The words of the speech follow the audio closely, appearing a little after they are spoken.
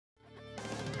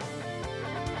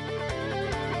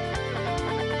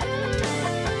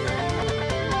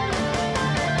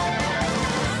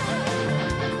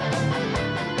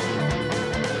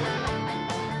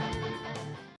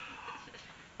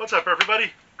What's up, everybody?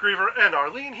 Griever and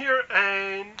Arlene here,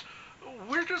 and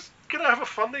we're just gonna have a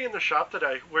fun day in the shop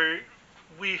today where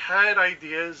we had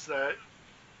ideas that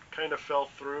kind of fell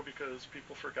through because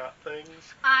people forgot things.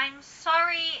 I'm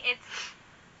sorry,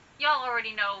 y'all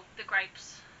already know the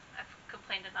gripes. I've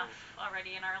complained enough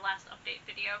already in our last update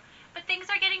video. But things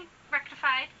are getting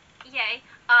rectified. Yay.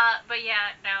 But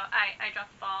yeah, no, I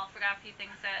dropped the ball, forgot a few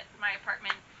things at my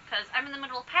apartment because I'm in the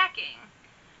middle of packing.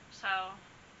 So,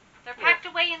 they're packed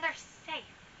away and they're safe.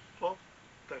 Well,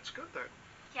 that's good then.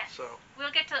 Yes. So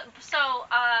we'll get to. So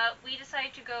we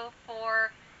decided to go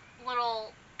for a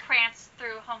little prance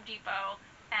through Home Depot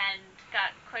and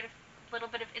got quite a little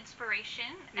bit of inspiration.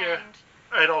 Yeah.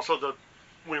 And also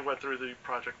we went through the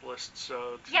project list.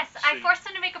 So yes, I forced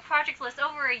him to make a project list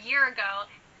over a year ago.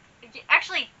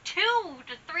 Actually, 2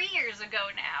 to 3 years ago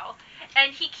now,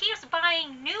 and he keeps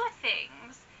buying new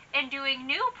things and doing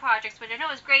new projects, which I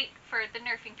know is great for the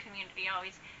Nerfing community,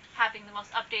 always having the most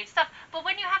updated stuff. But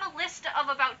when you have a list of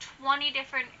about 20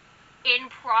 different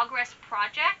in-progress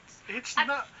projects,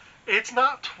 it's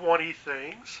not 20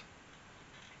 things,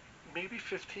 maybe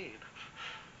 15.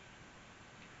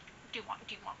 Do you want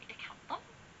me to count them?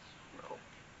 No.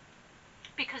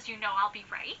 Because you know I'll be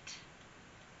right.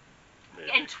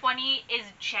 Maybe. And 20 is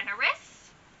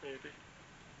generous. Maybe.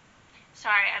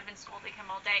 Sorry, I've been scolding him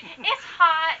all day. It's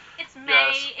hot. It's May.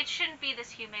 Yes. It shouldn't be this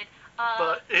humid.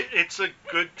 But it's a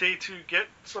good day to get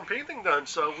some painting done,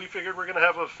 so we figured we're going to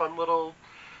have a fun little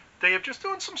day of just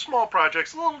doing some small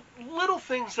projects, little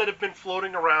things that have been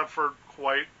floating around for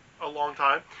quite a long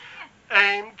time,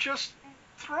 and just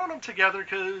throwing them together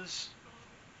because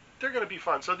they're going to be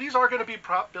fun. So these are going to be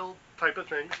prop build type of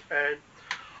things, and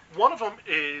one of them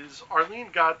is Arlene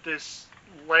got this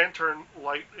lantern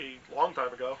light a long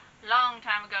time ago. Long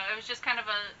time ago. It was just kind of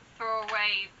a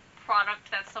throwaway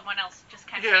product that someone else just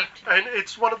kind of gave to me. And me.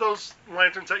 it's one of those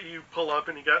lanterns that you pull up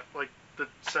and you got like the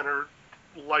center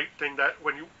light thing that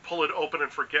when you pull it open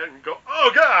and forget and go,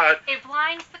 oh god! It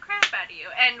blinds the crap out of you.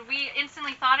 And we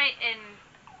instantly thought it in...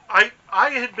 I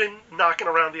had been knocking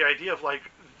around the idea of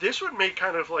like, this would make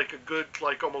kind of like a good,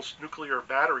 like almost nuclear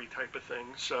battery type of thing.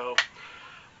 So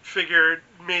figured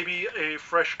maybe a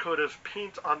fresh coat of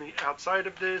paint on the outside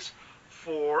of this.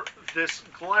 For this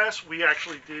glass, we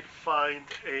actually did find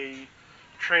a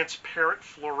transparent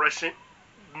fluorescent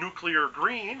nuclear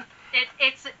green.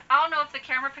 It's I don't know if the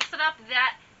camera picks it up.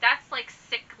 That's like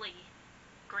sickly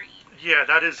green. Yeah,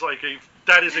 that is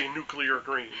a nuclear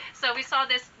green. So we saw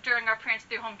this during our prance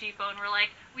through Home Depot, and we're like,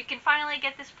 we can finally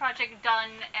get this project done.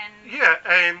 And yeah,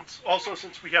 and also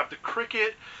since we have the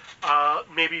Cricut,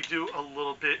 maybe do a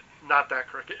little bit not that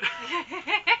Cricut.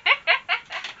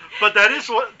 But that is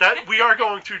that we are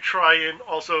going to try and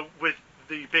also with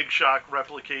the Big Shock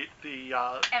replicate the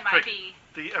MIB.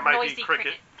 The MIB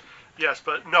Cricut. Yes,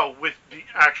 but no, with the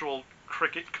actual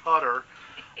Cricut cutter,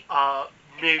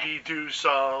 maybe do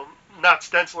some not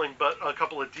stenciling, but a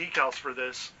couple of decals for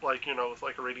this, like with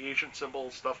like a radiation symbol,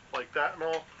 stuff like that, and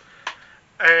all,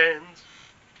 and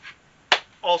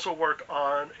also work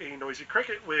on a Noisy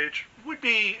Cricut, which would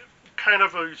be kind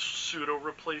of a pseudo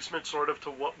replacement sort of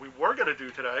to what we were going to do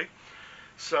today.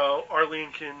 So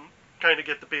Arlene can kind of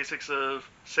get the basics of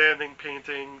sanding,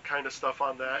 painting, kind of stuff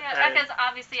on that. Yeah, because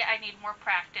obviously I need more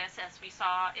practice, as we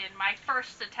saw in my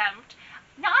first attempt.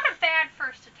 Not a bad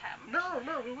first attempt.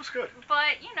 No, it was good.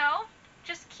 But,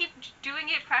 just keep doing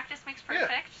it. Practice makes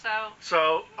perfect,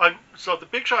 So the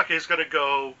Big Shock is going to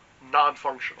go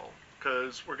non-functional,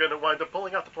 because we're going to wind up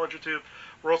pulling out the plunger tube.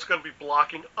 We're also going to be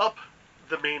blocking up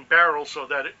the main barrel so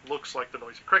that it looks like the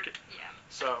Noisy Cricut. Yeah.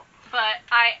 So. But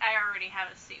I already have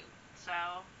a suit, so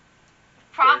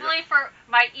probably for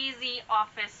my easy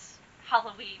office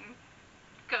Halloween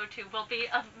go-to will be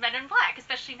a Men in Black,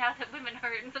 especially now that women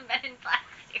are in the Men in Black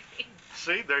series.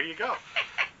 See, there you go.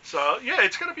 So yeah,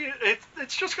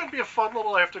 it's just gonna be a fun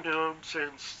little afternoon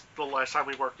since the last time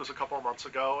we worked was a couple of months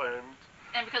ago,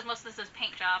 and because most of this is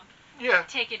paint job. Yeah.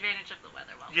 Take advantage of the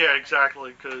weather. Yeah,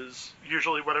 exactly. Because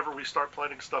usually whenever we start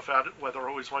planning stuff out, weather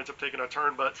always winds up taking a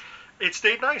turn. But it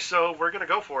stayed nice, so we're gonna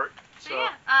go for it. So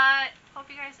yeah, hope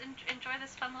you guys enjoy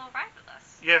this fun little ride with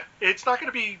us. Yeah, it's not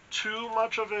gonna be too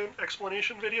much of an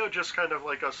explanation video, just kind of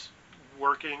like us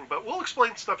working. But we'll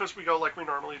explain stuff as we go, like we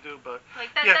normally do. But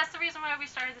that's the reason why we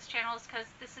started this channel, is because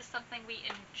this is something we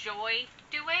enjoy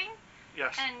doing.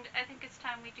 Yes. And I think it's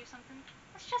time we do something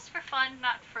that's just for fun,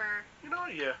 not for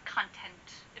content,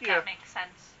 if that makes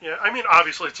sense. Yeah, I mean,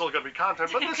 obviously it's still going to be content,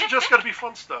 but this is just going to be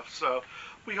fun stuff. So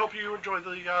we hope you enjoy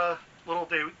the little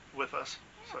day with us.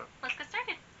 Yeah, so let's get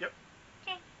started. Yep.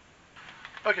 Okay.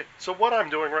 Okay, so what I'm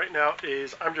doing right now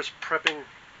is I'm just prepping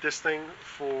this thing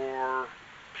for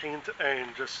paint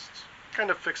and just kind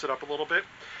of fix it up a little bit.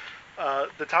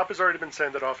 The top has already been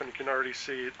sanded off, and you can already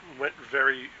see it went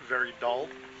very, very dull.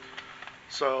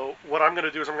 So what I'm going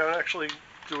to do is I'm going to actually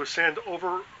do a sand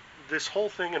over this whole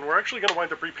thing, and we're actually going to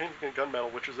wind up repainting the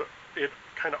gunmetal, which is it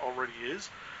kind of already is.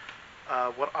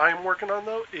 What I'm working on,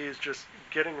 though, is just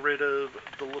getting rid of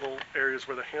the little areas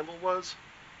where the handle was,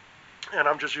 and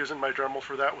I'm just using my Dremel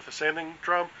for that with a sanding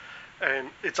drum, and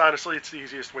it's honestly, it's the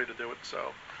easiest way to do it.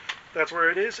 So that's where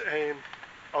it is, and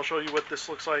I'll show you what this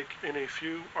looks like in a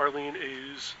few. Arlene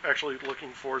is actually looking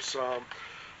for some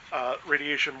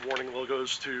radiation warning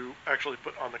logos to actually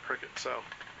put on the Cricut. So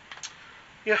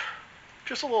yeah,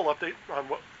 just a little update on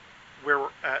where we're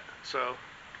at. So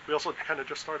we also kind of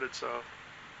just started, so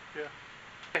yeah.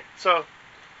 Okay, so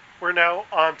we're now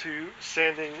on to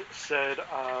sanding said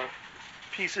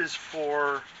pieces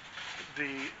for the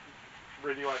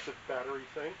radioactive battery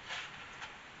thing.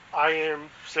 I am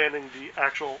sanding the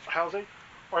actual housing.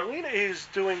 Arlene is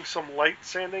doing some light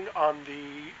sanding on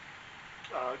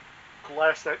the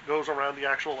glass that goes around the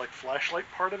actual like flashlight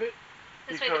part of it.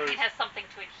 This way the paint has something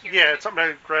to adhere to. Yeah, it's something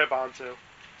to grab onto.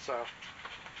 So.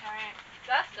 Alright,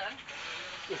 that's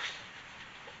done.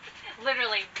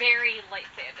 Literally very light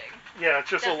sanding. Yeah, it's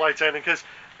just a light sanding because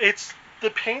it's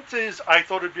the paint is. I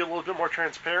thought it'd be a little bit more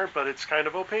transparent, but it's kind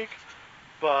of opaque.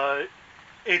 But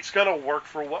it's gonna work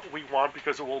for what we want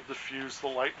because it will diffuse the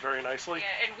light very nicely.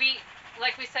 Yeah, and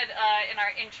like we said in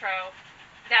our intro,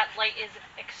 that light is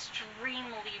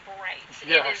extremely bright.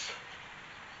 Yes. It is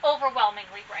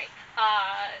overwhelmingly bright.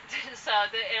 So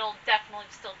it'll definitely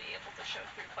still be able to show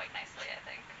through quite nicely, I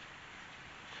think.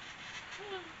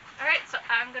 Alright, so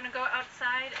I'm going to go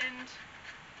outside and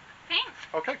paint.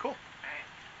 Okay, cool.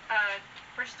 Alright.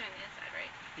 We're just doing the inside,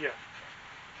 right?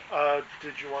 Yeah.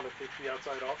 Did you want to take the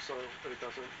outside off so that it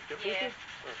doesn't get leaky? Okay.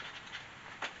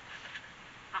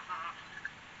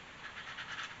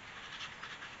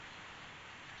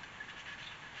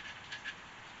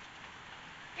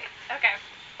 Okay.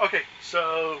 Okay,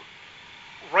 so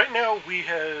right now we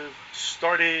have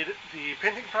started the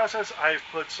painting process. I've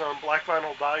put some black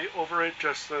vinyl dye over it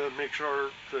just to make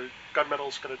sure the gunmetal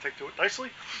is going to take to it nicely.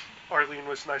 Arlene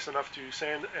was nice enough to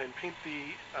sand and paint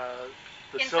the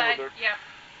inside, cylinder, yeah.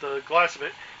 the glass of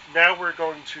it. Now we're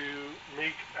going to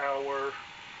make our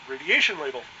radiation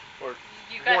label, or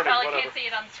you guys warning, probably whatever. Can't see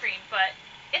it on the screen, but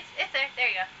it's there. There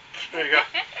you go. There you go.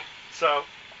 So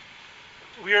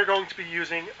we are going to be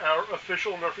using our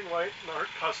official Nerfing Lionheart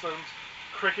Customs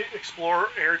Cricut Explorer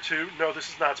Air 2. No, this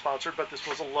is not sponsored, but this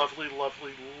was a lovely,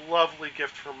 lovely, lovely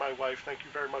gift from my wife. Thank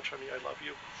you very much, honey. I love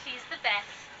you. She's the best.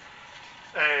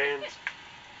 And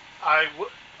I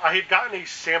had gotten a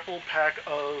sample pack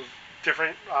of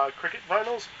different Cricut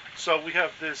vinyls, so we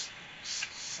have this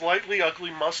slightly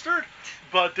ugly mustard,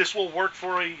 but this will work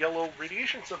for a yellow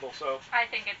radiation symbol. So I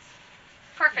think it's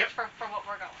perfect for what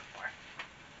we're going for.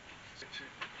 To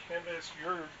canvas,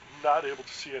 you're not able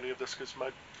to see any of this because my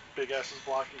big ass is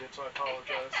blocking it, so I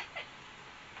apologize.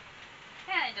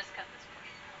 And I just cut this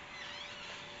portion out.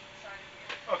 Sorry.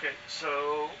 Okay,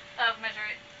 so. Measure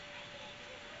it.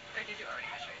 Or did you already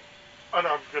measure it? Oh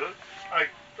no, I'm gonna. I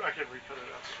can recut it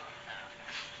out.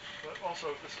 But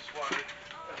also, this is why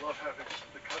I love having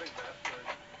the cutting mat.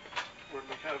 When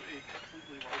we have a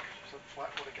completely 100% flat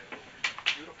one again, it'll be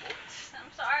beautiful.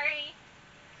 I'm sorry.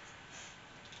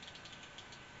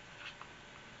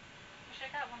 You should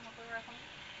have got one when we were at home.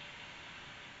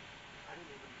 I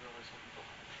didn't even realize what you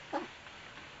thought.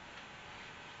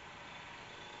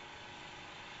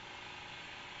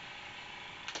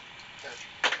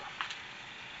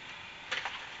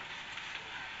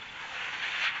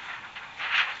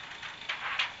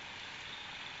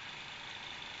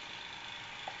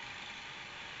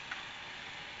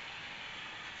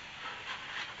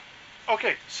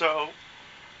 Okay, so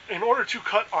in order to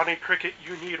cut on a Cricut,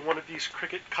 you need one of these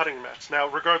Cricut cutting mats. Now,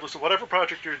 regardless of whatever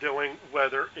project you're doing,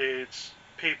 whether it's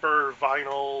paper,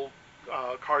 vinyl,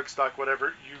 cardstock,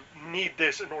 whatever, you need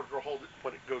this in order to hold it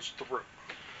when it goes through.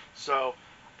 So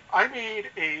I made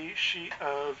a sheet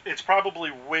of, it's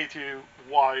probably way too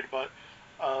wide, but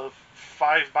of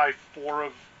 5x4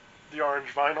 of the orange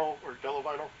vinyl, or yellow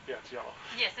vinyl. Yeah, it's yellow.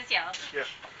 Yes, it's yellow. Yeah.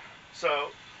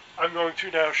 So I'm going to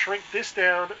now shrink this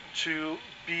down to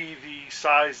be the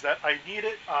size that I need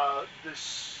it.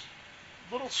 This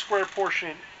little square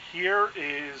portion here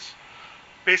is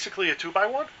basically a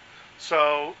 2x1.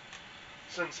 So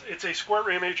since it's a square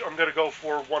image, I'm going to go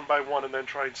for 1x1 and then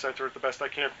try and center it the best I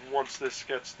can once this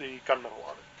gets the gunmetal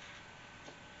on it.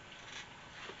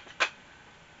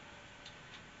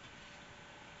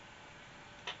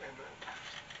 And then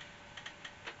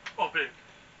open.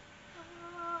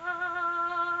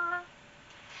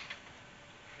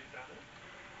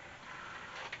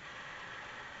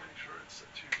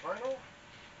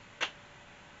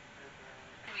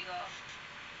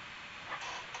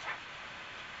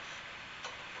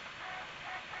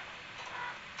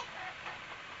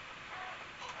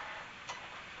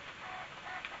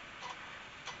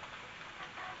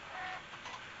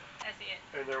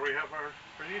 there we have our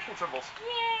radiation symbols.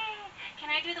 Yay! Can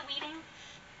I do the weeding?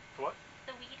 What?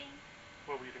 The weeding?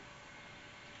 What weeding?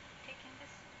 Taking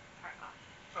this part off.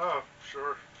 Oh,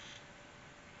 sure.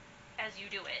 As you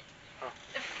do it. Oh.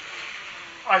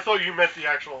 I thought you meant the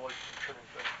actual, like, trimming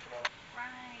thing. No.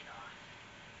 Right off.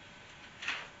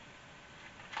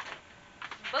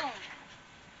 Boom.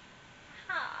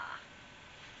 Ha.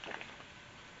 And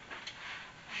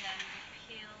then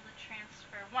we peel the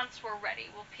transfer. Once we're ready,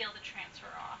 we'll peel the transfer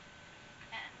off.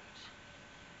 And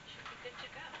should be good to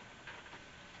go.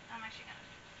 I'm actually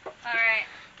gonna. Alright.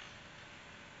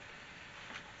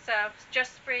 So,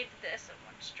 just sprayed this and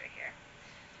one straight here.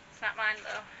 It's not mine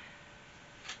though.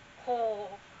 Oh.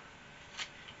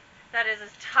 That is a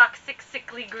toxic,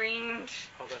 sickly green.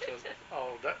 Oh, that does.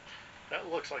 Oh, that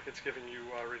looks like it's giving you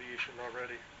radiation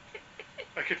already.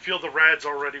 I could feel the rads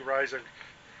already rising.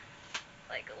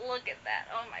 Like, look at that.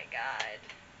 Oh my god.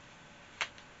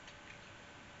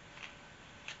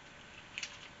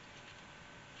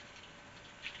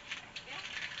 Thank you.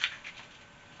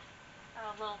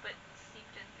 Oh, a little bit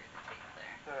seeped in through the tape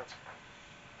there. That's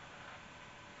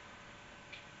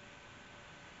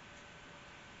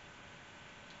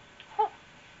Whew.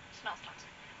 Smells toxic.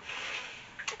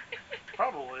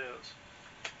 probably is.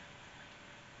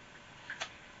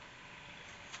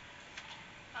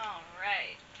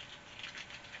 Alright.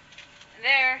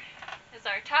 There is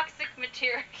our toxic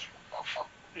material.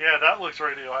 Yeah, that looks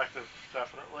radioactive,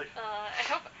 definitely.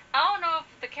 I don't know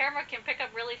if the camera can pick up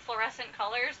really fluorescent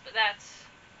colors, but that's...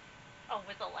 Oh,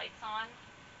 with the lights on?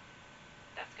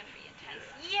 That's going to be intense.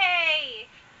 Yeah. Yay!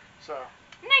 So.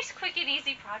 Nice, quick, and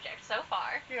easy project so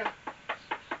far. Yeah.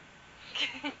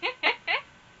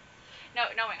 No,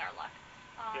 knowing our luck.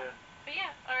 Yeah. But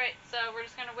yeah, alright, so we're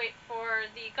just going to wait for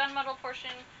the gunmetal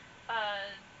portion.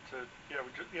 Actually,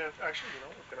 looking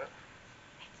at.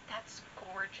 That's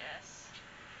gorgeous.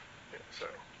 Yeah, so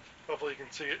hopefully you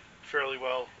can see it fairly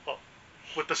well. Well,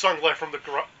 with the sunlight from the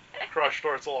garage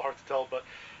door, it's a little hard to tell, but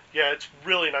yeah, it's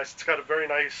really nice.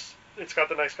 It's got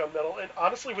the nice gunmetal, and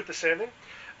honestly, with the sanding,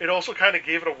 it also kind of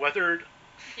gave it a weathered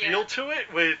feel to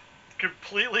it, with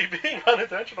completely being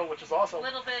unintentional, which is awesome. A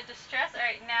little bit of distress.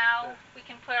 Alright, now we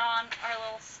can put on our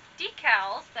little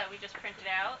decals that we just printed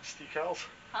out. Decals?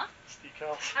 Huh?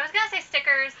 Decals. I was going to say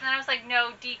stickers, and then I was like, no,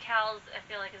 decals, I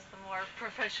feel like is the more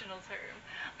professional term.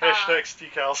 Hashtag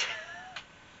decals.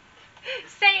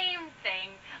 Same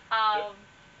thing.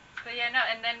 But yeah, no,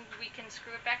 and then we can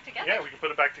screw it back together. Yeah, we can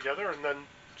put it back together and then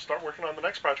start working on the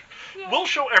next project. Yeah. We'll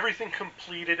show everything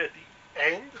completed at the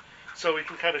end, so we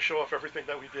can kind of show off everything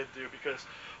that we did do, because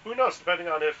who knows, depending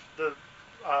on if the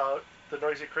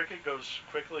Noisy Cricket goes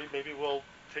quickly, maybe we'll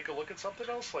take a look at something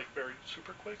else, like very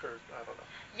super quick, or I don't know.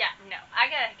 Yeah, no, I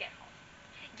gotta get home.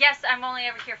 Yes, I'm only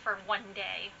ever here for one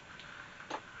day.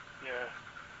 Yeah.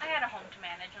 I got a home to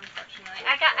manage, unfortunately.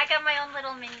 I got my own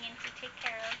little minion to take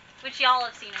care of, which y'all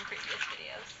have seen in previous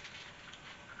videos.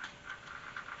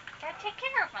 Gotta take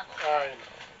care of my little guy.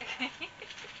 I know.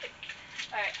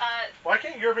 Alright, why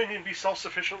can't your minion be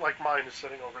self-sufficient like mine is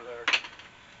sitting over there?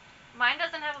 Mine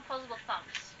doesn't have opposable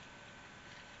thumbs.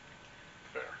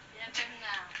 Fair. Yeah, but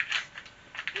now.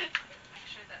 Make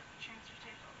sure that transfer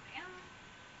tape all the way on.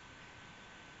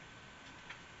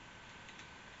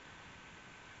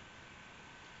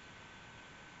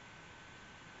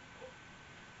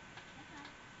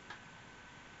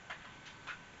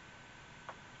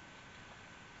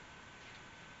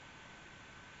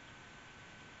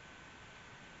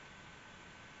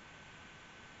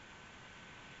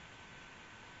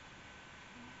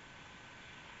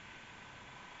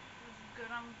 Good,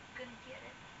 I'm gonna get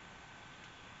it.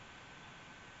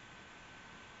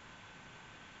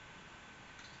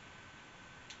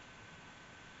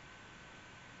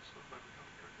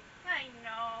 I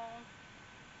know.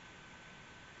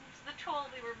 It's the tool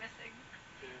we were missing.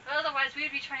 Yeah. Otherwise, we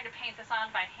would be trying to paint this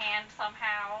on by hand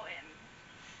somehow, and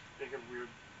making weird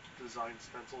design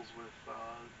stencils with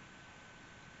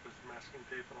masking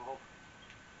tape and all.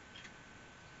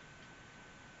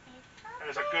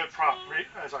 As a good prop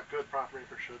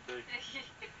maker should be.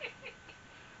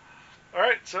 All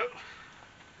right, so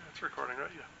it's recording,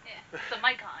 right? Yeah. The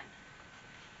mic on.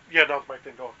 Yeah, no, the mic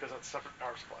didn't go because that's a separate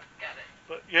power supply. Got it.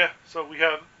 But yeah, so we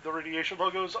have the radiation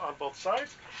logos on both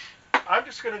sides. I'm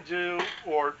just gonna do,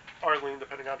 or Arlene,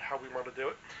 depending on how we want to do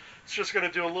it, it's just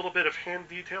gonna do a little bit of hand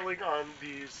detailing on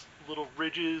these little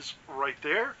ridges right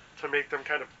there to make them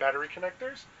kind of battery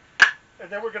connectors. And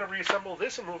then we're going to reassemble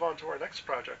this and move on to our next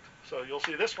project. So you'll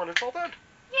see this when it's all done.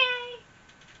 Yay!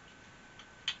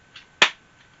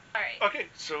 Alright. Okay,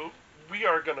 so we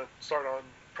are going to start on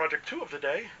project 2 of the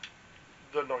day,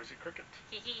 the Noisy Cricket.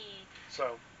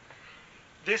 So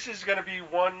this is going to be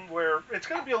one where it's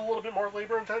going to be a little bit more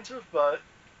labor intensive, but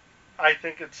I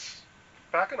think it's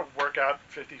not going to work out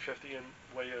 50-50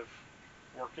 in way of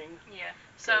working. Yeah.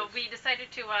 So we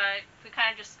decided to, we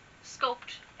kind of just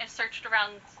scoped and searched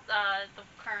around the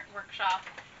current workshop,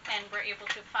 and we're able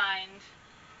to find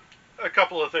a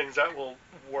couple of things that will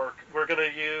work. We're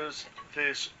going to use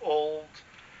this old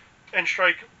end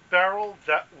strike barrel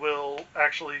that will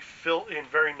actually fill in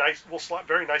will slot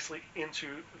very nicely into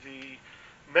the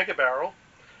mega barrel.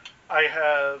 I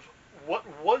have what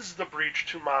was the breach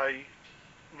to my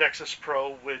Nexus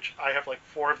Pro, which I have like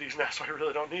 4 of these now, so I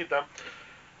really don't need them.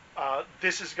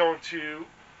 This is going to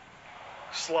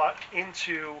slot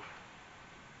into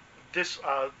this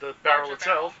the barrel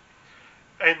itself,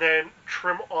 and then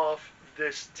trim off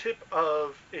this tip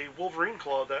of a Wolverine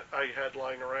claw that I had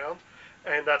lying around,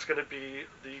 and that's going to be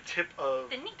the tip of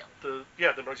the needle.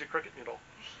 The noisy cricket needle.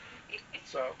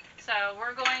 So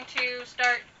we're going to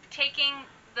start taking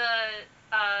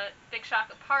the Big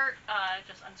Shock apart,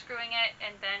 just unscrewing it,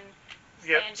 and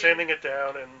then sanding it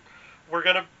down, and we're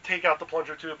going to take out the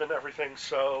plunger tube and everything.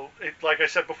 So, like I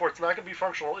said before, it's not going to be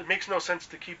functional. It makes no sense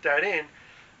to keep that in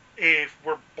if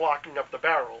we're blocking up the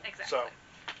barrel. Exactly.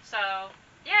 So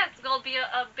yeah, it's going to be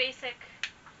a basic,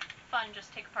 fun,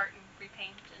 just take apart and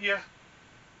repaint. And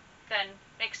then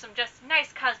make some just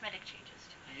nice cosmetic changes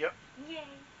to it. Yep. Yay.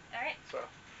 All right. So.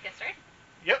 Get started.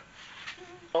 Yep.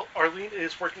 Well, Arlene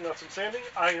is working on some sanding.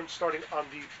 I am starting on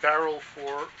the barrel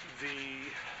for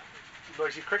the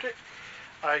noisy cricket.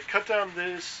 I cut down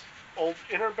this old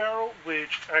inner barrel,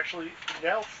 which actually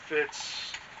now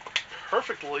fits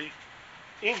perfectly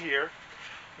in here.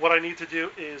 What I need to do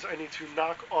is I need to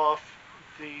knock off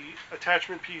the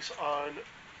attachment piece on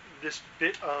this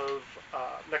bit of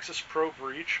Nexus Pro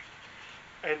breech,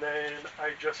 and then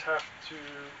I just have to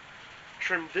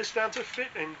trim this down to fit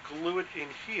and glue it in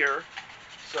here.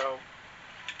 So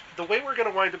the way we're going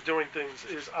to wind up doing things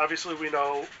is, obviously we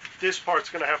know this part's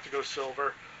going to have to go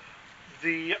silver.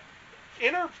 The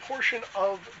inner portion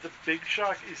of the Big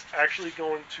Shock is actually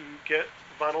going to get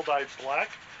vinyl dyed black,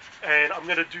 and I'm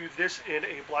going to do this in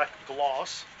a black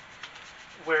gloss,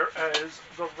 whereas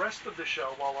the rest of the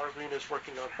shell, while Arlene is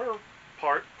working on her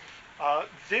part,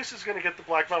 this is going to get the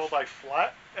black vinyl dye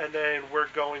flat, and then we're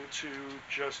going to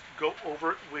just go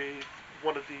over it with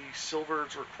one of the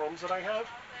silvers or chromes that I have.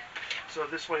 So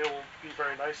this way it will be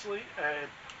very nicely. And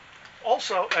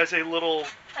also, as a little,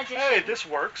 hey, this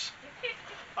works,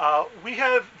 we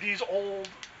have these old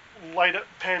light up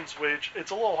pens, which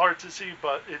it's a little hard to see,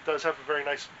 but it does have a very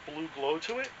nice blue glow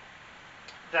to it.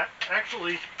 That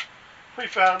actually we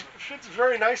found fits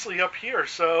very nicely up here.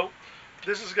 So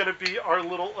this is going to be our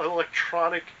little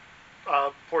electronic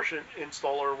portion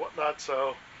installer or whatnot.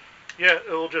 So yeah,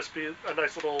 it'll just be a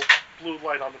nice little blue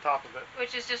light on the top of it.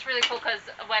 Which is just really cool, because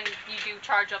when you do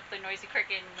charge up the noisy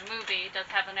cricket in the movie, it does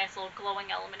have a nice little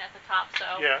glowing element at the top. So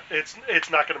yeah,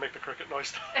 it's not going to make the cricket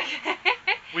noise.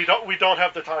 we don't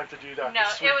have the time to do that. No,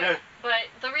 but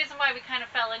the reason why we kind of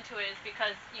fell into it is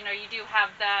because you do have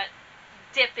that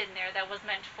dip in there that was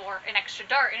meant for an extra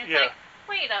dart, and it's like,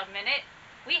 wait a minute,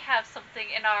 we have something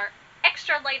in our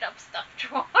extra light up stuff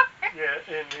drawer. Yeah,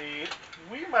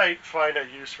 we might find a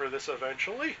use for this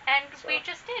eventually. And we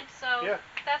just did, so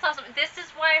that's awesome. This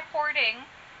is why hoarding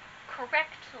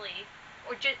correctly,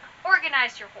 or just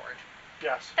organize your hoard.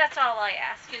 Yes. That's all I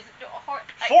ask, is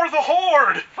for the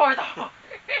hoard! For the hoard.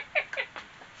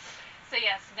 So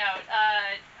yes, no,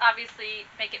 obviously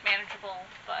make it manageable,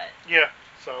 but... Yeah,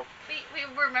 so... We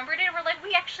remembered it, and we're like,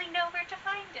 we actually know where to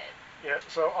find it. Yeah,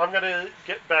 so I'm going to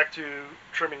get back to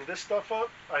trimming this stuff up.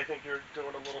 I think you're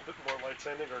doing a little bit more light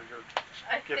sanding, or you're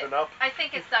giving up. I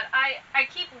think it's done. I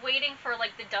keep waiting for,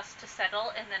 like, the dust to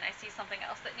settle, and then I see something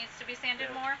else that needs to be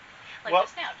sanded more. Like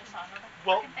just now, just on another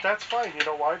Well, thing. that's fine. You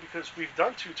know why? Because we've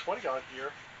done 220 on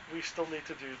here. We still need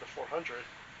to do the 400.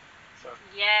 So.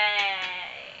 Yay!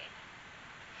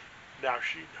 Now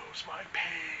she knows my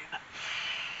pain.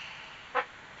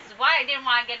 This is why I didn't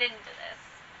want to get into this.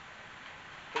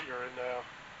 But you're in now.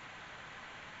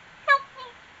 Help me.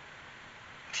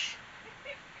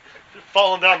 You're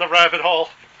falling down the rabbit hole.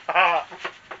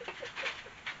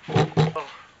 Well,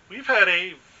 we've had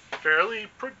a fairly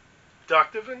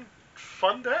productive and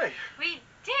fun day. We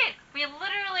did. We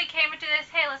literally came into this,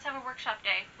 hey, let's have a workshop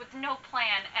day with no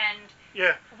plan, and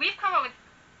we've come up with,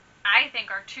 I think,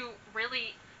 our 2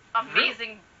 really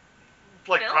amazing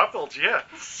like builds? prop builds, yeah.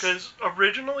 Because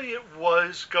originally it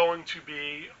was going to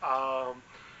be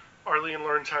Arlene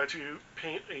learns how to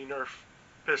paint a Nerf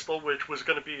pistol, which was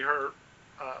going to be her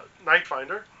Night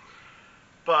Finder.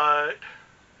 But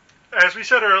as we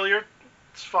said earlier,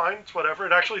 it's fine. It's whatever.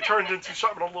 It actually turned into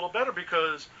something a little better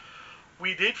because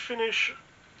we did finish.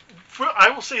 I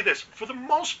will say this, for the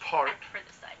most part. For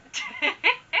the side.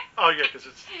 Oh yeah, because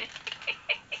it's.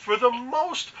 For the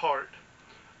most part,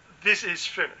 this is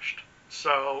finished.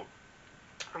 So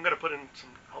I'm gonna put in some.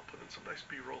 I'll put in some nice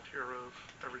B-roll here of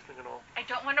everything and all. I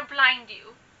don't want to blind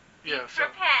you. Be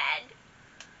prepared.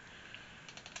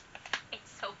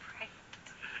 It's so bright.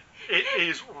 It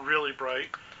is really bright,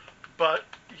 but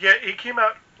yeah, it came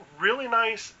out really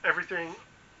nice. Everything.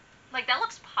 Like, that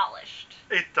looks polished.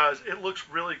 It does. It looks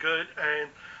really good, and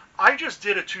I just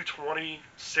did a 220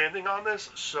 sanding on this,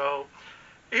 so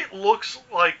it looks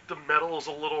like the metal is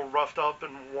a little roughed up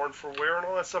and worn for wear and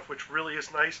all that stuff, which really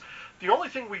is nice. The only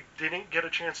thing we didn't get a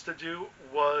chance to do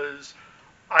was,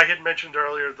 I had mentioned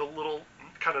earlier, the little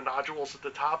kind of nodules at the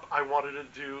top. I wanted to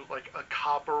do like a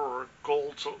copper or a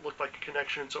gold, so it looked like a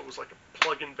connection, so it was like a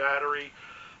plug-in battery,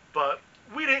 but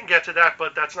we didn't get to that,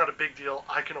 but that's not a big deal.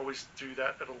 I can always do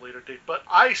that at a later date. But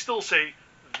I still say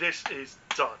this is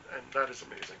done, and that is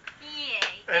amazing. Yay.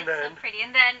 And it's then, so pretty.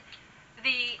 And then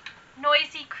the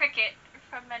noisy cricket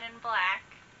from Men in Black.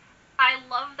 I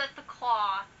love that the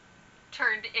claw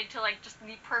turned into like just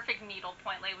the perfect needle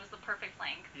point. Like, it was the perfect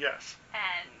length. yes.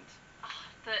 And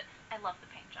I love the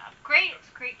paint job. Great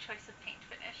choice of paint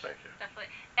finish. Thank you. Definitely.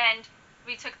 And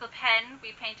we took the pen,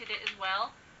 we painted it as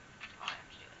well. All I have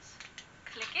to do is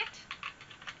click it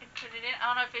and put it in.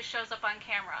 I don't know if it shows up on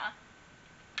camera.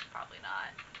 Probably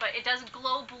not. But it does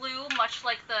glow blue, much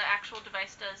like the actual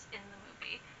device does in the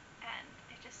movie. And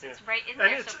it just sits right in there.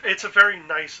 And it's a very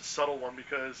nice, subtle one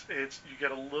because you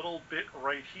get a little bit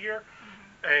right here,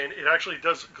 and it actually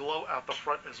does glow out the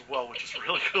front as well, which is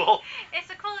really cool. It's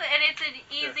a cool, and it's an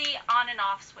easy on and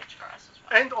off switch for us as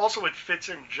well. And also it fits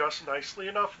in just nicely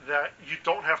enough that you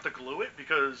don't have to glue it,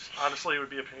 because honestly it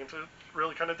would be a pain to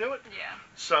really kind of do it. Yeah.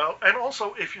 So, and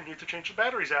also if you need to change the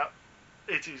batteries out,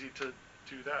 it's easy to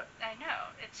do that. I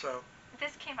know.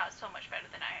 This came out so much better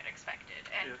than I had expected,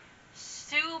 and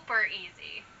super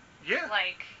easy. Yeah.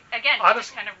 Like, again, we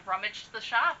just kind of rummaged the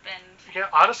shop and... Yeah,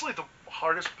 honestly, the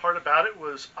hardest part about it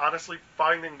was honestly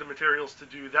finding the materials to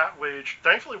do that, which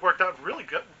thankfully worked out really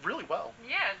good, really well.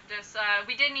 Yeah, just,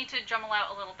 we did need to Dremel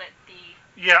out a little bit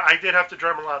Yeah, I did have to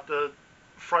Dremel out the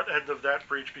front end of that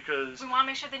breech because... We want to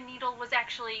make sure the needle was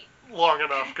actually... long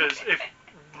enough, because if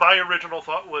my original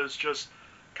thought was just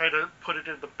kind of put it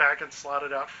in the back and slot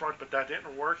it out front, but that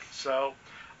didn't work, so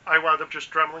I wound up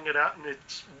just Dremeling it out, and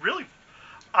it's really...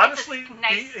 Honestly,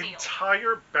 nice the seal.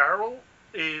 entire barrel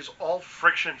is all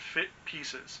friction fit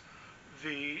pieces.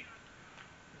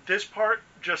 This part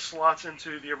just slots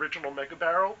into the original Mega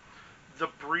Barrel. The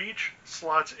breech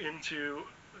slots into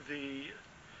the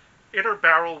inner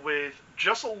barrel with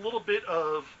just a little bit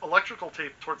of electrical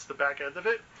tape towards the back end of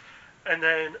it. And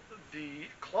then the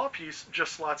claw piece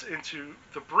just slots into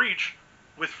the breech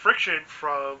with friction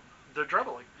from the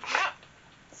Dremeling. Yeah.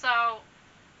 So...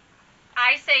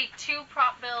 I say 2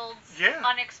 prop builds,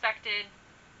 unexpected,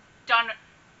 done,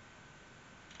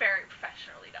 very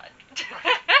professionally done.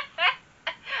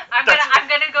 I'm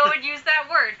gonna go and use that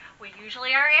word. We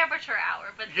usually are amateur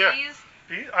hour, but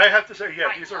these I have to say,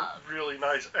 these are really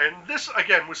nice. And this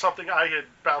again was something I had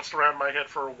bounced around my head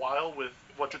for a while with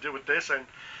what to do with this, and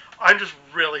I'm just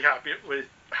really happy with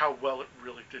how well it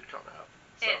really did come out.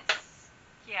 So.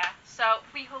 So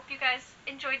we hope you guys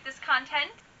enjoyed this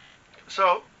content.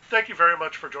 So. Thank you very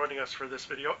much for joining us for this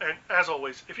video, and as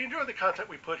always, if you enjoy the content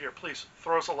we put here, please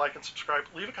throw us a like and subscribe.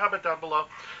 Leave a comment down below.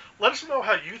 Let us know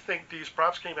how you think these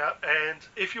props came out, and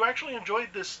if you actually enjoyed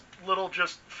this little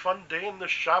just fun day in the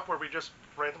shop where we just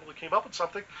randomly came up with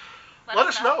something, let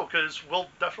us know, because we'll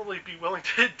definitely be willing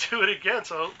to do it again.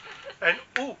 So, and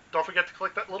don't forget to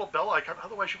click that little bell icon,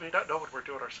 otherwise you may not know when we're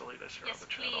doing our silliness here on the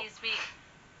channel. Yes, please.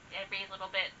 Every little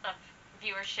bit of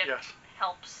viewership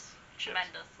helps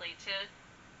tremendously to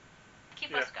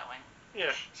keep us going.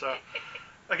 Yeah, so,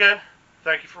 again,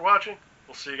 thank you for watching.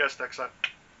 We'll see you guys next time.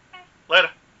 Later.